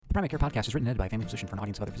The Primary Care Podcast is written and edited by a family physician for an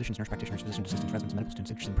audience of other physicians, nurse practitioners, physician assistants, residents, and medical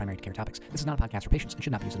students interested in primary care topics. This is not a podcast for patients and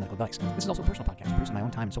should not be used as medical advice. This is also a personal podcast produced in my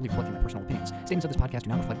own time and solely reflecting my personal opinions. Statements of this podcast do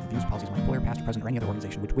not reflect the views or policies of my employer, past or present, or any other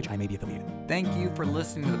organization with which I may be affiliated. Thank you for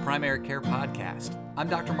listening to the Primary Care Podcast. I'm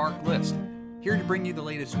Dr. Mark List, here to bring you the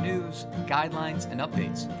latest news, guidelines, and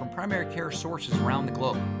updates from primary care sources around the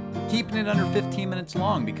globe. Keeping it under 15 minutes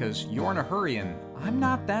long because you're in a hurry and I'm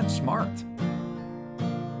not that smart.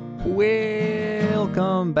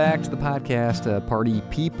 Welcome back to the podcast, party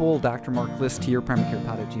people. Dr. Mark List here,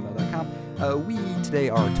 primarycarepod@gmail.com. We today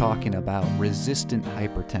are talking about resistant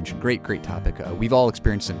hypertension. Great topic. We've all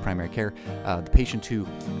experienced it in primary care. The patient who,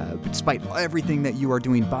 despite everything that you are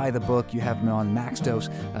doing by the book, you have them on max dose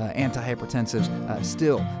antihypertensives,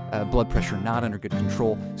 still blood pressure not under good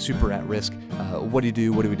control, super at risk. What do you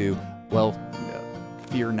do? What do we do? Well,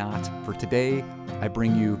 fear not. For today, I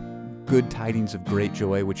bring you good tidings of great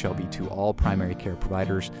joy, which shall be to all primary care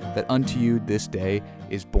providers, that unto you this day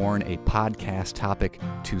is born a podcast topic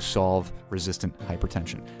to solve resistant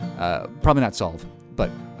hypertension. Probably not solve,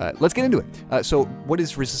 but let's get into it. So what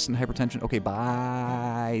is resistant hypertension? Okay,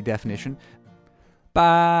 by definition,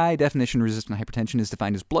 resistant hypertension is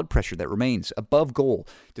defined as blood pressure that remains above goal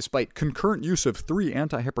despite concurrent use of 3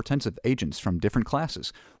 antihypertensive agents from different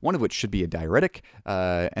classes, one of which should be a diuretic,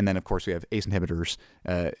 and then of course we have ACE inhibitors,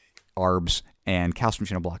 ARBs, and calcium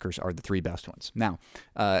channel blockers are the 3 best ones. Now,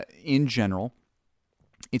 in general,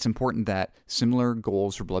 it's important that similar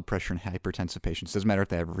goals for blood pressure in hypertensive patients, doesn't matter if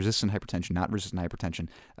they have resistant hypertension, not resistant hypertension,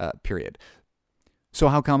 period. So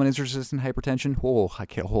how common is resistant hypertension?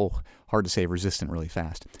 Hard to say resistant really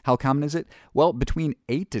fast. How common is it? Well, between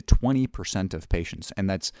 8 to 20% of patients, and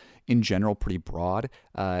that's in general pretty broad.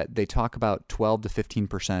 They talk about 12 to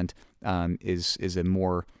 15% is a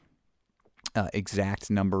more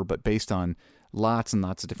exact number, but based on lots and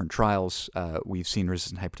lots of different trials, we've seen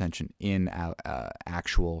resistant hypertension in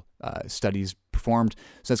actual studies performed.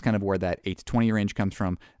 So that's kind of where that 8 to 20 range comes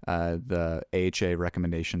from. The AHA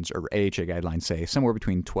recommendations or AHA guidelines say somewhere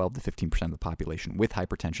between 12 to 15% of the population with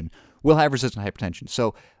hypertension will have resistant hypertension.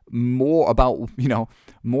 So more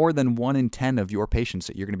than 1 in 10 of your patients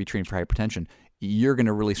that you're going to be treating for hypertension, you're going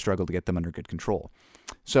to really struggle to get them under good control.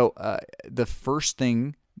 So the first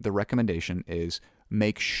thing, the recommendation is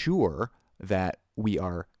make sure that we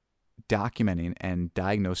are documenting and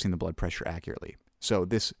diagnosing the blood pressure accurately. So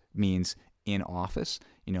this means in office,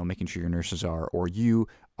 making sure your nurses are, or you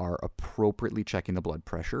are appropriately checking the blood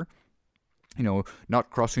pressure. Not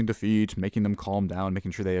crossing the feet, making them calm down,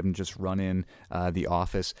 making sure they haven't just run in the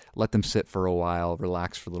office. Let them sit for a while,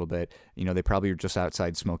 relax for a little bit. They probably are just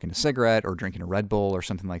outside smoking a cigarette or drinking a Red Bull or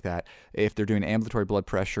something like that. If they're doing ambulatory blood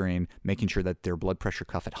pressuring, making sure that their blood pressure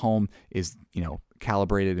cuff at home is,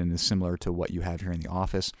 calibrated and is similar to what you have here in the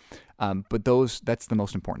office. But that's the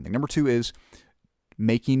most important thing. Number 2 is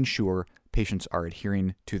making sure patients are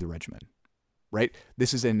adhering to the regimen, right?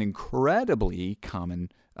 This is an incredibly common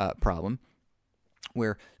problem,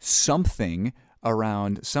 where something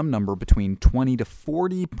around some number between 20 to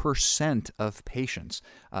 40% of patients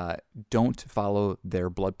don't follow their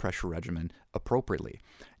blood pressure regimen appropriately.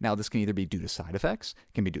 Now, this can either be due to side effects,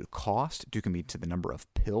 can be due to cost, it can be to the number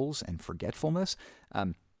of pills and forgetfulness.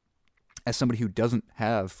 As somebody who doesn't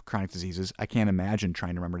have chronic diseases, I can't imagine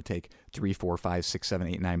trying to remember to take 3, 4, 5, 6, 7,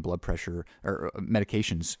 8, 9 blood pressure or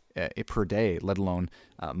medications per day, let alone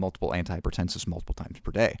multiple antihypertensives multiple times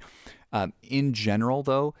per day. In general,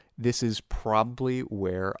 though, this is probably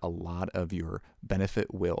where a lot of your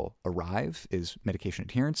benefit will arrive, is medication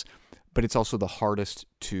adherence, but it's also the hardest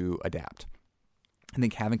to adapt. I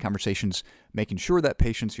think having conversations, making sure that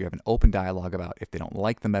patients, you have an open dialogue about if they don't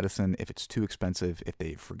like the medicine, if it's too expensive, if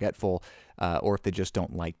they're forgetful, or if they just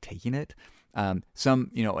don't like taking it. A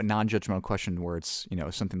non-judgmental question where it's,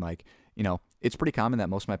 something like, it's pretty common that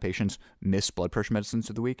most of my patients miss blood pressure medicines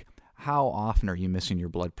through the week. How often are you missing your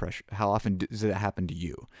blood pressure? How often does it happen to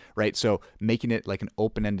you, right? So making it like an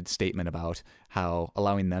open-ended statement about how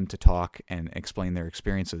allowing them to talk and explain their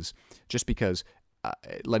experiences, just because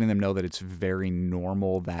letting them know that it's very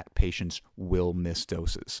normal that patients will miss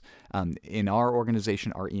doses. In our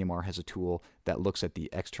organization, our EMR has a tool that looks at the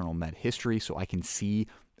external med history, so I can see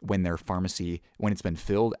when it's been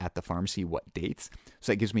filled at the pharmacy, what dates.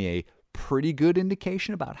 So that gives me a pretty good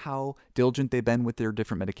indication about how diligent they've been with their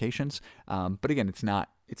different medications. But again, it's not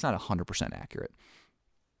 100% accurate.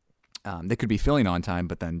 They could be filling on time,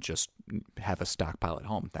 but then just have a stockpile at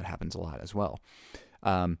home. That happens a lot as well.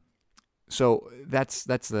 So that's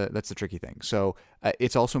the tricky thing. So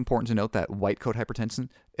it's also important to note that white coat hypertension,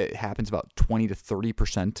 it happens about 20 to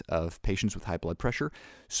 30% of patients with high blood pressure.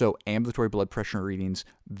 So ambulatory blood pressure readings,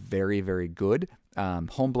 very, very good.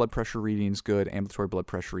 Home blood pressure readings, good. Ambulatory blood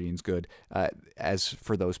pressure readings, good. As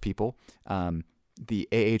for those people, the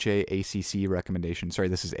AHA-ACC recommendation,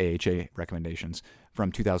 this is AHA recommendations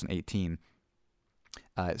from 2018,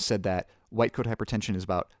 said that white coat hypertension is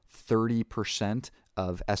about 30%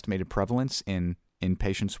 of estimated prevalence in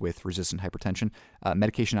patients with resistant hypertension.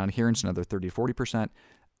 Medication adherence, another 30 to 40%.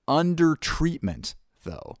 Under treatment,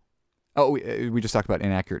 though. Oh, we just talked about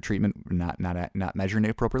inaccurate treatment, not measuring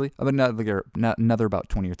it appropriately. Another about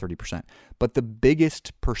 20 or 30%. But the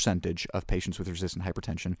biggest percentage of patients with resistant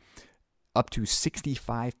hypertension, up to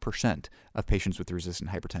 65% of patients with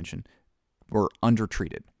resistant hypertension, were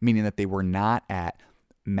undertreated, meaning that they were not at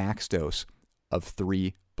max dose of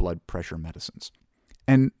 3 blood pressure medicines.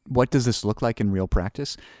 And what does this look like in real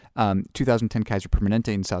practice? 2010 Kaiser Permanente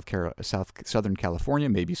in Southern California,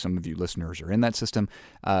 maybe some of you listeners are in that system,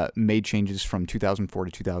 made changes from 2004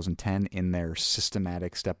 to 2010 in their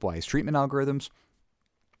systematic stepwise treatment algorithms.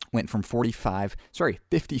 Went from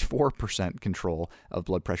 54% control of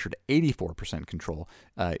blood pressure to 84% control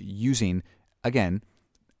using, again,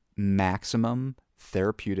 maximum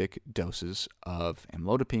therapeutic doses of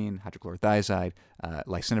amlodipine, hydrochlorothiazide,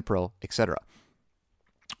 lisinopril, etc.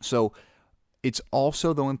 So it's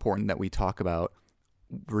also, though, important that we talk about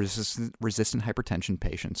resistant hypertension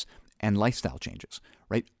patients and lifestyle changes,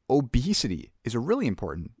 right? Obesity is a really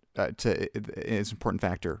important important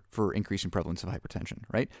factor for increasing prevalence of hypertension,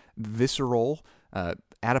 right? Visceral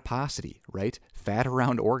adiposity, right? Fat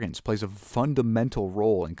around organs plays a fundamental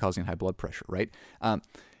role in causing high blood pressure, right?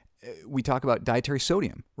 We talk about dietary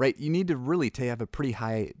sodium, right? You need to really have a pretty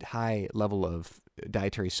high level of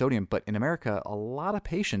dietary sodium, but in America, a lot of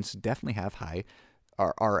patients definitely have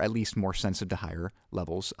are at least more sensitive to higher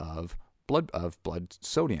levels of blood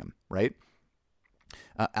sodium, right?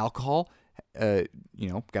 Alcohol,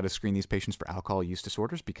 got to screen these patients for alcohol use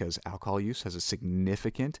disorders because alcohol use has a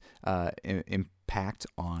significant impact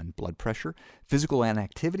on blood pressure. Physical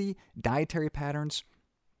inactivity, dietary patterns.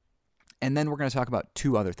 And then we're going to talk about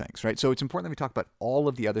 2 other things, right? So it's important that we talk about all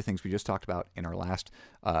of the other things we just talked about in our last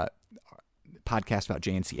podcast about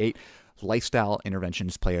JNC8. Lifestyle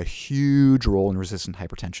interventions play a huge role in resistant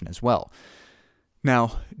hypertension as well.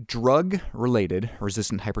 Now, drug-related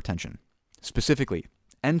resistant hypertension, specifically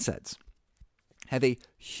NSAIDs, have a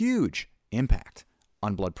huge impact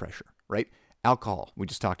on blood pressure, right? Alcohol, we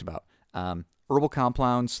just talked about. Herbal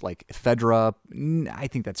compounds like ephedra, I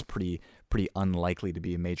think that's pretty unlikely to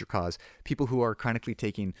be a major cause. People who are chronically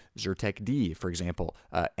taking Zyrtec D, for example,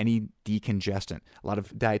 any decongestant, a lot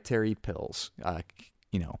of dietary pills,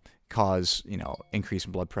 cause increase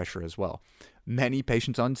in blood pressure as well. Many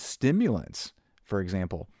patients on stimulants, for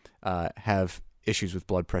example, have issues with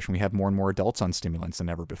blood pressure. We have more and more adults on stimulants than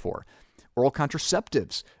ever before. Oral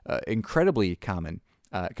contraceptives, incredibly common.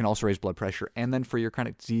 Can also raise blood pressure. And then for your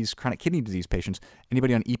chronic kidney disease patients,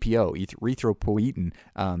 anybody on EPO, erythropoietin,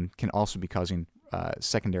 can also be causing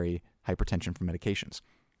secondary hypertension from medications.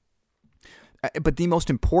 But the most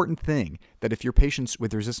important thing that if your patients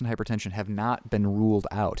with resistant hypertension have not been ruled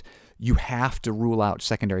out, you have to rule out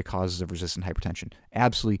secondary causes of resistant hypertension.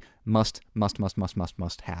 Absolutely must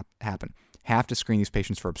happen. Have to screen these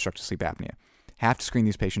patients for obstructive sleep apnea. Have to screen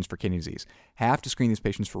these patients for kidney disease. Have to screen these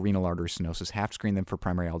patients for renal artery stenosis. Have to screen them for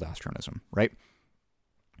primary aldosteronism, right?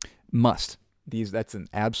 Must. That's an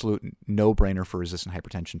absolute no-brainer for resistant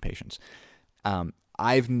hypertension patients.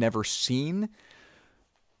 I've never seen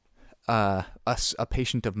a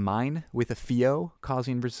patient of mine with a FeO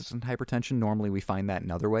causing resistant hypertension. Normally we find that in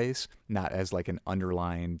other ways, not as like an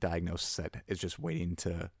underlying diagnosis that is just waiting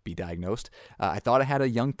to be diagnosed. I thought I had a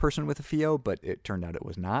young person with a FeO, but it turned out it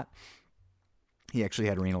was not. He actually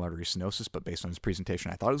had renal artery stenosis, but based on his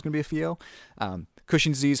presentation, I thought it was going to be a FeO.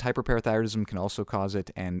 Cushing's disease, hyperparathyroidism can also cause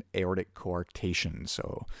it, and aortic coarctation.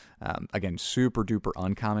 So, again, super duper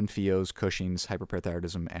uncommon FeOs, Cushing's,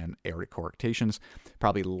 hyperparathyroidism, and aortic coarctations.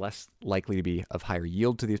 Probably less likely to be of higher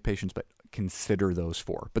yield to these patients, but consider those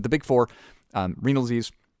 4. But the big 4, renal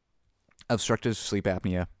disease, obstructive sleep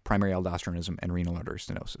apnea, primary aldosteronism, and renal artery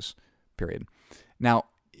stenosis, period. Now,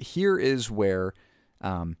 here's where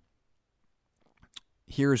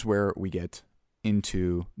we get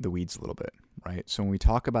into the weeds a little bit, right? So when we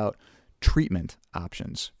talk about treatment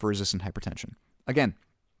options for resistant hypertension, again,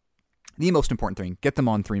 the most important thing, get them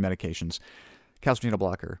on 3 medications: calcium channel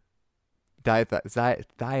blocker,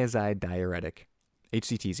 thiazide diuretic,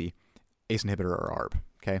 HCTZ, ACE inhibitor, or ARB,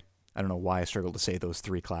 okay? I don't know why I struggled to say those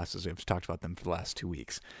 3 classes. I've talked about them for the last 2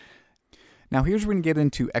 weeks. Now, here's where we can get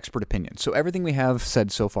into expert opinion. So everything we have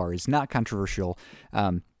said so far is not controversial.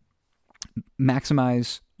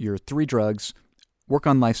 Maximize your 3 drugs, work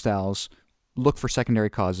on lifestyles, look for secondary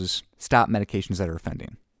causes, stop medications that are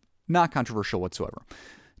offending. Not controversial whatsoever.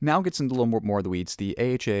 Now gets into a little more of the weeds. The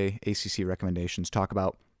AHA, ACC recommendations talk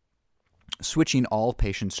about switching all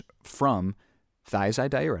patients from thiazide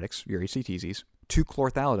diuretics, your HCTZs, to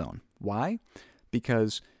chlorthalidone. Why?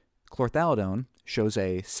 Because chlorthalidone shows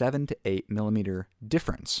a 7 to 8 millimeter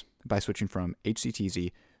difference by switching from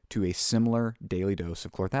HCTZ to a similar daily dose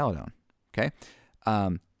of chlorthalidone. Okay?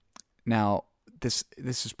 Now, this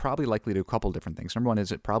is probably likely to do a couple different things. Number one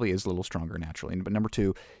is it probably is a little stronger naturally. But number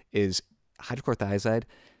two is hydrochlorothiazide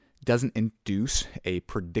doesn't induce a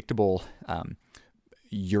predictable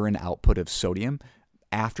urine output of sodium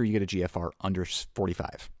after you get a GFR under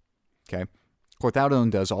 45. Okay?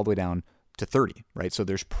 Chlorthalidone does all the way down to 30, right? So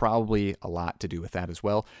there's probably a lot to do with that as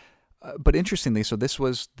well. But interestingly, so this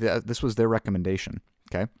was their recommendation,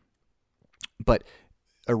 okay? But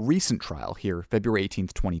a recent trial here, February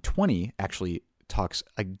 18th, 2020, actually talks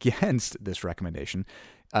against this recommendation,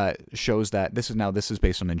 shows that this is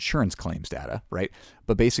based on insurance claims data, right?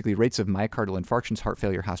 But basically, rates of myocardial infarctions, heart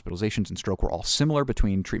failure, hospitalizations, and stroke were all similar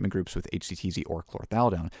between treatment groups with HCTZ or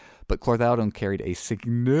chlorthalidone. But chlorthalidone carried a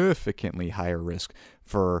significantly higher risk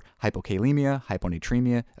for hypokalemia,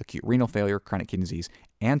 hyponatremia, acute renal failure, chronic kidney disease,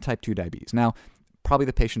 and type 2 diabetes. Now, probably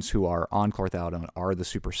the patients who are on chlorthalidone are the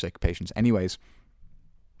super sick patients anyways.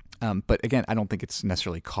 But again, I don't think it's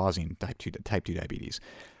necessarily causing type 2 diabetes.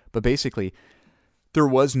 But basically, there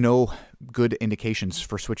was no good indications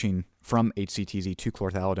for switching from HCTZ to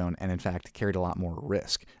chlorthalidone, and in fact carried a lot more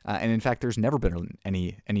risk. And in fact, there's never been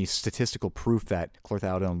any statistical proof that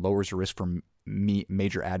chlorthalidone lowers your risk from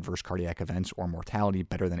major adverse cardiac events or mortality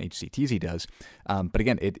better than HCTZ does. But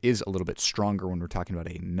again, it is a little bit stronger when we're talking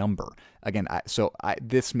about a number. Again,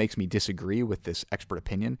 this makes me disagree with this expert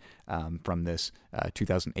opinion from this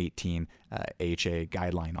 2018 AHA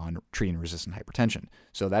guideline on treating resistant hypertension.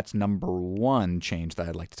 So that's number one change that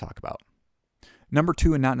I'd like to talk about. Number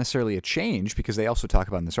two, and not necessarily a change because they also talk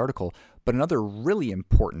about in this article, but another really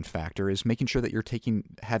important factor is making sure that you're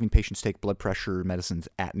having patients take blood pressure medicines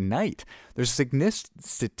at night. There's a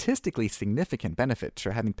statistically significant benefit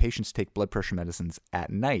to having patients take blood pressure medicines at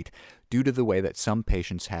night due to the way that some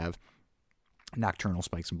patients have nocturnal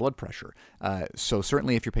spikes in blood pressure. So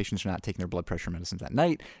certainly if your patients are not taking their blood pressure medicines at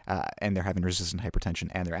night and they're having resistant hypertension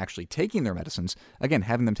and they're actually taking their medicines, again,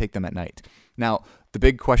 having them take them at night. Now, the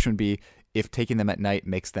big question would be, if taking them at night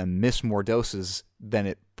makes them miss more doses, then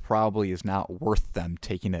it probably is not worth them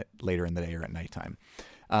taking it later in the day or at nighttime.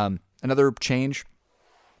 Another change,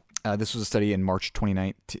 this was a study in March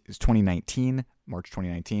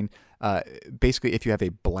 2019. Basically, if you have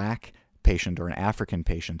a black patient or an African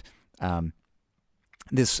patient, the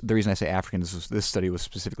reason I say African is this study was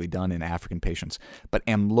specifically done in African patients, but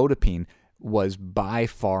amlodipine was by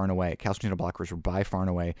far and away, calcium channel blockers were by far and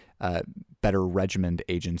away better regimened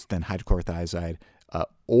agents than hydrochlorothiazide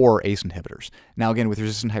or ACE inhibitors. Now, again, with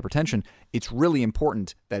resistant hypertension, it's really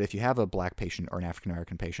important that if you have a black patient or an African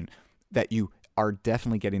American patient, that you are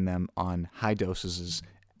definitely getting them on high doses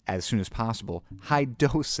as soon as possible of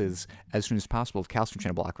calcium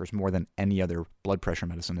channel blockers more than any other blood pressure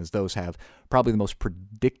medicine, as those have probably the most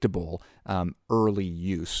predictable early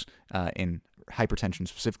use in hypertension,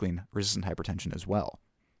 specifically in resistant hypertension as well.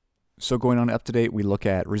 So going on up to date, we look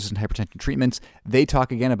at resistant hypertension treatments. They talk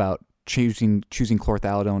again about choosing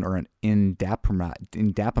chlorthalidone or an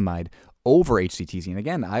indapamide over HCTZ. And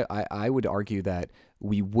again, I would argue that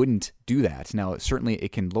we wouldn't do that. Now, certainly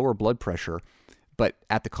it can lower blood pressure, but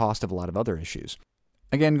at the cost of a lot of other issues.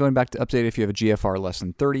 Again, going back to update, if you have a GFR less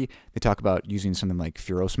than 30, they talk about using something like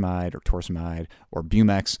furosemide or torsemide or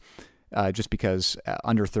Bumex. Just because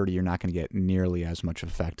under 30, you're not going to get nearly as much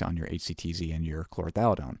effect on your HCTZ and your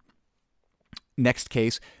chlorthalidone. Next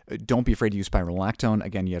case, don't be afraid to use spironolactone.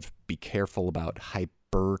 Again, you have to be careful about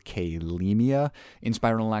hyperkalemia in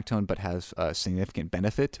spironolactone, but has a significant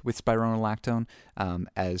benefit with spironolactone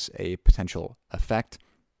as a potential effect.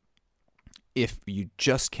 If you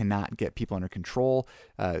just cannot get people under control,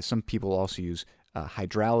 some people also use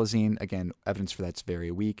hydralazine. Again, evidence for that's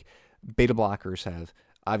very weak. Beta blockers have,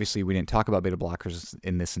 obviously we didn't talk about beta blockers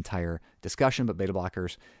in this entire discussion, but beta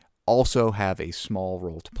blockers also have a small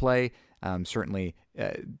role to play. Certainly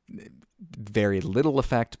very little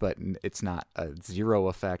effect, but it's not a zero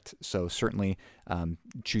effect. So certainly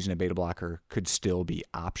choosing a beta blocker could still be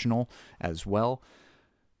optional as well.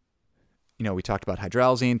 You know, we talked about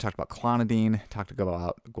hydralazine, talked about clonidine, talked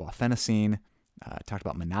about guaifenesin, talked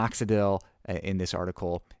about minoxidil in this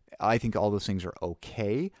article. I think all those things are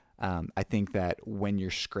okay. I think that when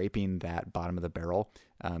you're scraping that bottom of the barrel,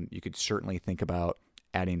 you could certainly think about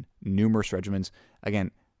adding numerous regimens.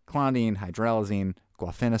 Again, clonidine, hydralazine,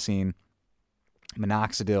 guaifenesin,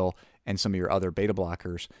 minoxidil, and some of your other beta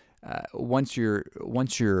blockers. Once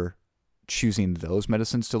you're choosing those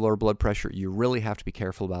medicines to lower blood pressure, you really have to be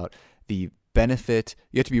careful about the benefit.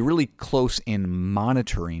 You have to be really close in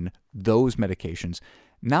monitoring those medications,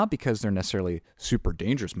 not because they're necessarily super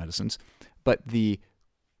dangerous medicines, but the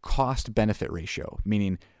cost-benefit ratio,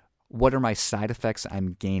 meaning what are my side effects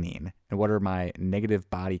I'm gaining and what are my negative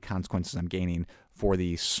body consequences I'm gaining for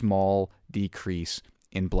the small decrease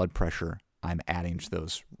in blood pressure I'm adding to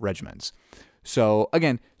those regimens. So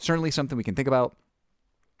again, certainly something we can think about.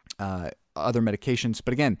 Other medications,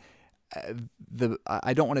 but again,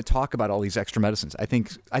 I don't want to talk about all these extra medicines. I think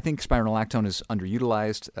spironolactone is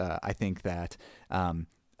underutilized. I think that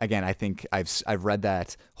again, I think I've read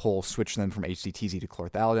that whole switch them from HCTZ to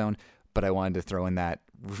chlorthalidone, but I wanted to throw in that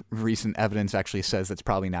recent evidence actually says that's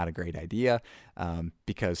probably not a great idea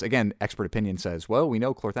because again, expert opinion says, well, we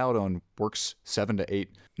know chlorthalidone works 7 to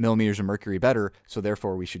 8 millimeters of mercury better, so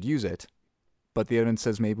therefore we should use it. But the evidence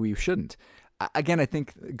says maybe we shouldn't. Again, I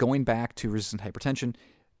think going back to resistant hypertension,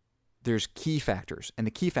 there's key factors, and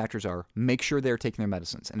the key factors are make sure they're taking their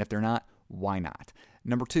medicines, and if they're not, why not?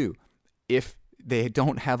 Number 2, if they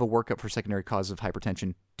don't have a workup for secondary causes of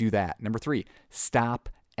hypertension, do that. Number 3, stop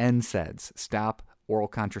NSAIDs, stop oral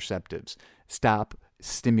contraceptives, stop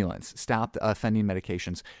stimulants, stop the offending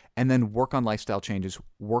medications, and then work on lifestyle changes,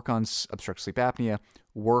 work on obstructive sleep apnea,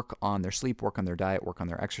 work on their sleep, work on their diet, work on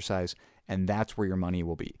their exercise, and that's where your money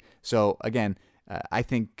will be. So again, I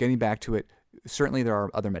think getting back to it, certainly there are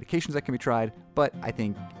other medications that can be tried, but I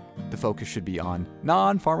think the focus should be on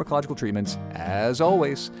non-pharmacological treatments, as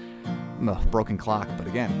always. Broken clock, but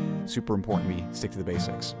again, super important we stick to the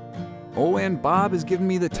basics. Oh, and Bob is giving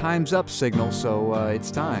me the time's up signal, so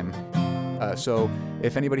it's time. So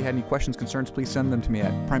if anybody had any questions, concerns, please send them to me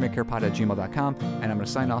at primarycarepod@gmail.com, and I'm going to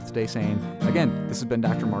sign off today saying, again, this has been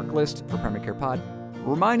Dr. Mark List for Primary Care Pod,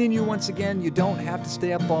 reminding you once again, you don't have to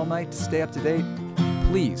stay up all night to stay up to date.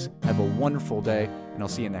 Please have a wonderful day, and I'll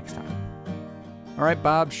see you next time. All right,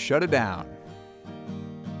 Bob, shut it down.